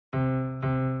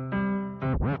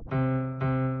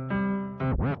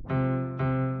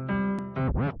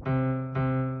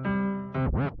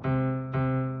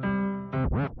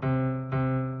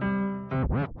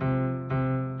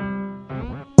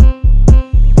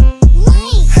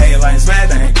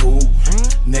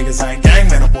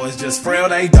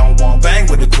they don't want bang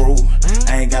with the crew.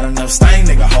 I ain't got enough stain,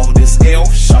 nigga, hold this L.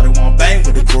 Shawty want bang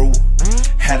with the crew.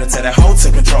 Had to tell that hoe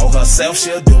to control herself,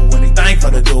 she'll do anything for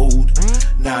the dude.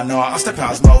 Nah, no, I step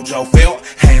out mojo felt.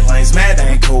 Ain't lanes mad, they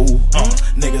ain't cool.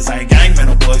 Niggas ain't gang, man,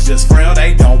 the boys just frail.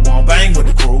 They don't want bang with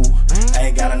the crew.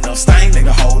 Ain't got enough stain,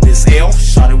 nigga, hold this L.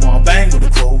 Shawty want bang with the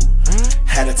crew.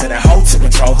 Had to tell that hoe to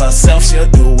control herself, she'll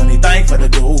do anything for the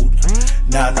dude.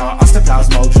 Nah, no, I step out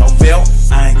mojo felt.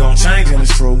 I ain't gon' change and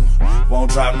it's true.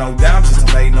 Won't drop no down just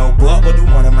to make no buck, but do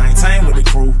wanna maintain with the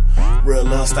crew. Real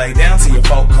love stay down till your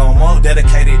folk come up.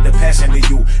 Dedicated the passion to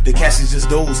you. The cash is just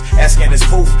dues, asking is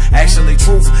proof. Actually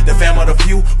truth, the fam of the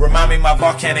few. Remind me my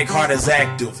volcanic heart is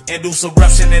active. Induce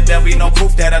eruption and there'll be no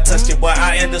proof that I touched it, but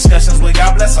I in discussions with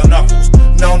God bless her knuckles.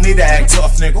 No need to act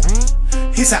tough, nigga.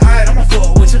 He said, alright, I'ma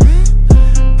fuck with you.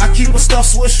 I keep a stuff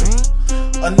swisher.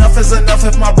 Enough is enough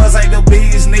if my buzz ain't the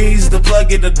bee's knees. The plug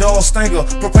get the door stinger.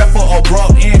 Prepare for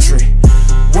abrupt entry.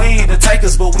 We ain't the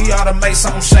takers, but we ought to make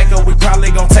something shake up. We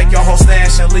probably gon' take your whole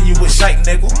stash and leave you with shake,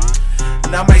 nigga.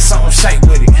 Now make something shake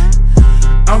with it.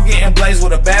 I'm getting blazed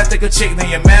with a bad thicker chick, then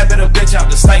you're mad, better bitch out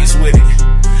the States with it.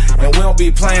 And we don't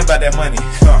be playing by that money.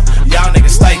 Y'all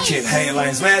niggas stay kid, ain't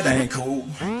lanes mad, they ain't cool.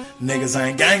 Niggas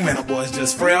ain't gang, man, the boys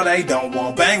just frail, they don't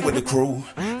want bang with the crew.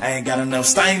 I ain't got enough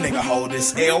stain, nigga, hold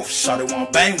this L. Shawty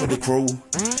want bang with the crew.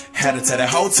 Had to tell that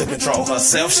hoe to control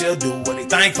herself, she'll do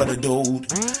anything for the dude.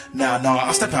 Nah, no,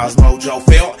 I step out mojo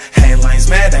felt. Ain't lanes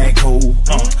mad, they ain't cool.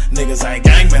 Niggas ain't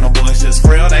gang, man, the boys just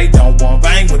frail, they don't want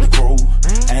bang with the crew.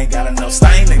 Ain't got enough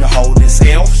stain, nigga, hold this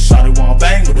L. Shawty want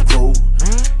bang with the crew.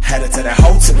 Had to tell that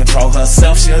hoe to control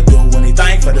herself, she'll do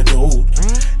anything for the dude.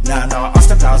 Nah, no, I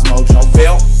step out mojo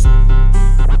felt.